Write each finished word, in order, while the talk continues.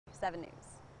7 News.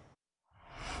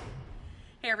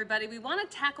 Hey everybody, we want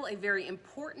to tackle a very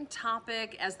important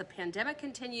topic as the pandemic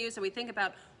continues and we think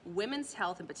about women's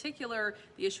health, in particular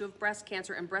the issue of breast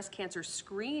cancer and breast cancer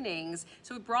screenings.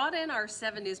 So we brought in our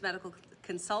 7 News medical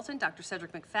consultant, Dr.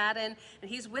 Cedrek McFadden, and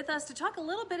he's with us to talk a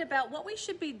little bit about what we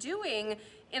should be doing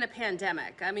in a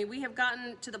pandemic. I mean, we have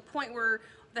gotten to the point where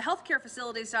the healthcare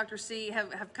facilities, Dr. C,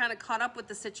 have kind of caught up with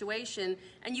the situation,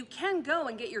 and you can go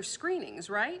and get your screenings,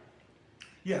 right?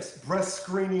 Yes, breast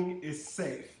screening is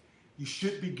safe. You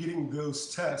should be getting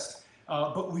those tests.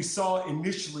 But we saw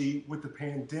initially with the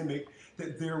pandemic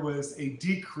that there was a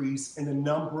decrease in the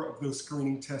number of those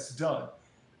screening tests done.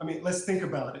 I mean, let's think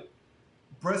about it.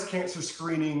 Breast cancer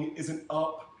screening isn't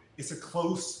up, it's a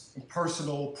close and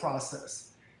personal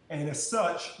process. And as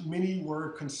such, many were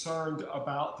concerned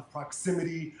about the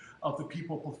proximity of the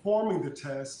people performing the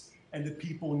test and the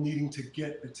people needing to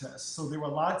get the test. So there were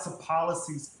lots of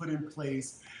policies put in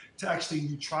place to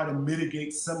actually try to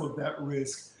mitigate some of that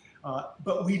risk.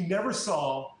 But we never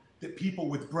saw that people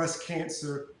with breast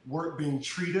cancer weren't being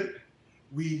treated.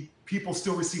 People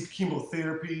still received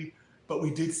chemotherapy, but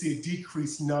we did see a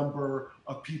decreased number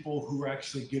of people who were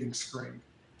actually getting screened.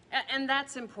 And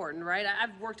that's important, right?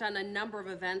 I've worked on a number of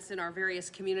events in our various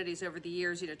communities over the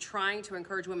years, trying to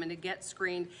encourage women to get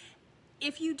screened.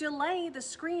 If you delay the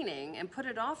screening and put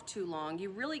it off too long, you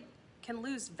really can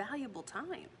lose valuable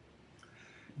time.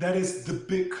 That is the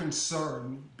big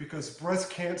concern, because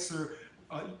breast cancer,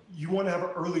 you want to have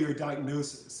an earlier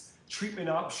diagnosis. Treatment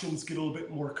options get a little bit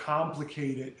more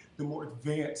complicated the more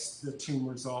advanced the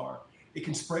tumors are. It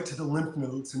can spread to the lymph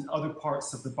nodes and other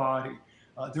parts of the body.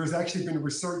 There's actually been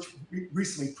research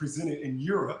recently presented in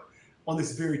Europe on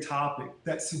this very topic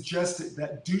that suggested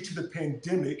that due to the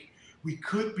pandemic, we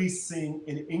could be seeing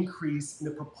an increase in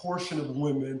the proportion of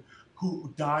women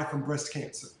who die from breast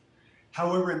cancer.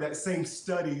 However, in that same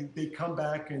study, they come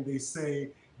back and they say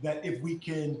that if we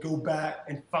can go back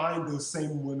and find those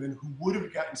same women who would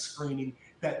have gotten screening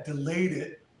that delayed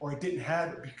it or didn't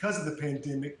have it because of the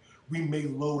pandemic, we may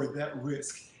lower that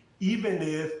risk, even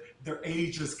if their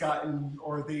age has gotten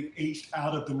or they've aged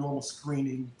out of the normal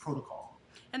screening protocol.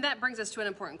 And that brings us to an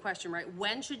important question, right?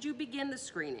 When should you begin the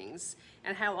screenings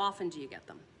and how often do you get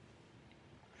them?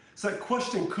 So that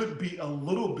question could be a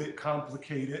little bit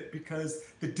complicated because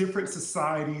the different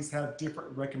societies have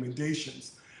different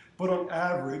recommendations. But on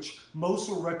average, most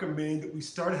will recommend that we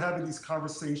start having these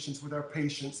conversations with our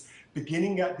patients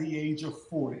beginning at the age of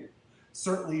 40.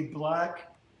 Certainly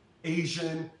Black,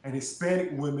 Asian, and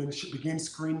Hispanic women should begin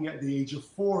screening at the age of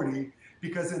 40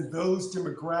 because in those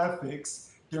demographics,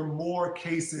 there are more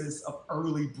cases of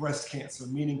early breast cancer,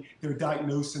 meaning they're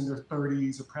diagnosed in their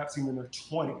 30s or perhaps even in their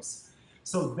 20s.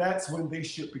 So that's when they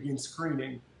should begin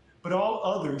screening. But all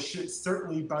others should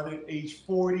certainly by the age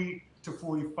 40 to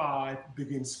 45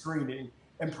 begin screening,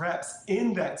 and perhaps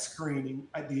in that screening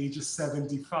at the age of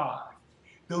 75.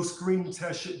 Those screening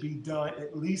tests should be done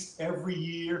at least every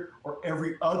year or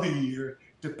every other year,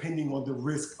 depending on the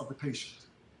risk of the patient.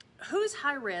 Who's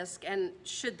high risk and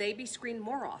should they be screened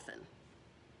more often?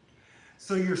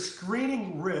 So your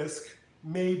screening risk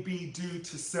may be due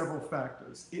to several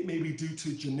factors. It may be due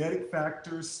to genetic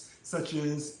factors, such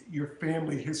as your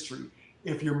family history.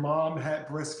 If your mom had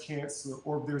breast cancer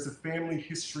or if there's a family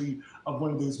history of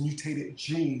one of those mutated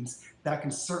genes, that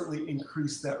can certainly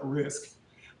increase that risk.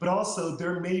 But also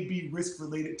there may be risk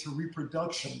related to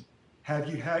reproduction. Have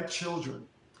you had children?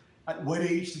 At what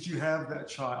age did you have that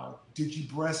child? Did you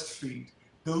breastfeed?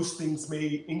 Those things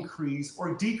may increase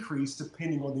or decrease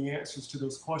depending on the answers to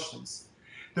those questions.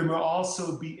 There may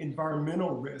also be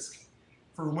environmental risk.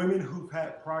 For women who've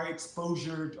had prior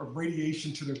exposure of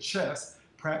radiation to their chest,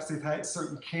 perhaps they've had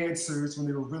certain cancers when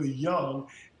they were really young,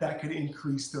 that could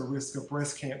increase their risk of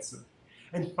breast cancer.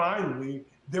 And finally,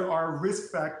 there are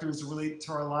risk factors related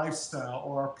to our lifestyle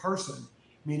or our person,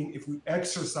 meaning if we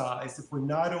exercise, if we're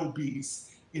not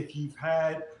obese, if you've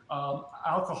had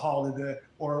alcohol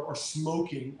or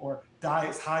smoking or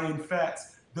diets high in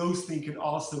fats, those things can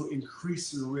also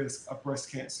increase your risk of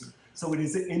breast cancer. So it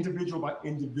is an individual by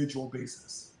individual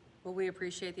basis. Well, we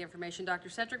appreciate the information. Dr.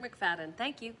 Cedrek McFadden,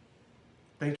 thank you.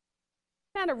 Thank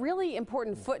you. And a really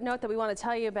important footnote that we want to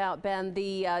tell you about, Ben.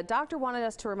 The doctor wanted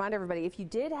us to remind everybody, if you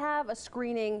did have a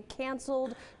screening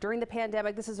canceled during the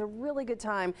pandemic, this is a really good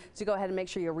time to go ahead and make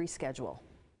sure you reschedule.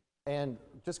 And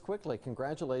just quickly,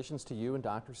 congratulations to you and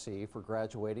Dr. C for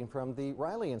graduating from the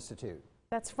Riley Institute.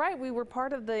 That's right. We were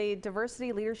part of the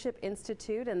Diversity Leadership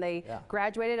Institute, and they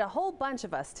graduated a whole bunch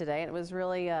of us today, and it was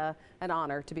really an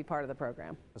honor to be part of the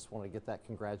program. Just want to get that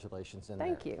congratulations in there.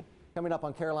 Thank you. Coming up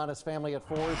on Carolina's Family at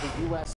 4, the U.S.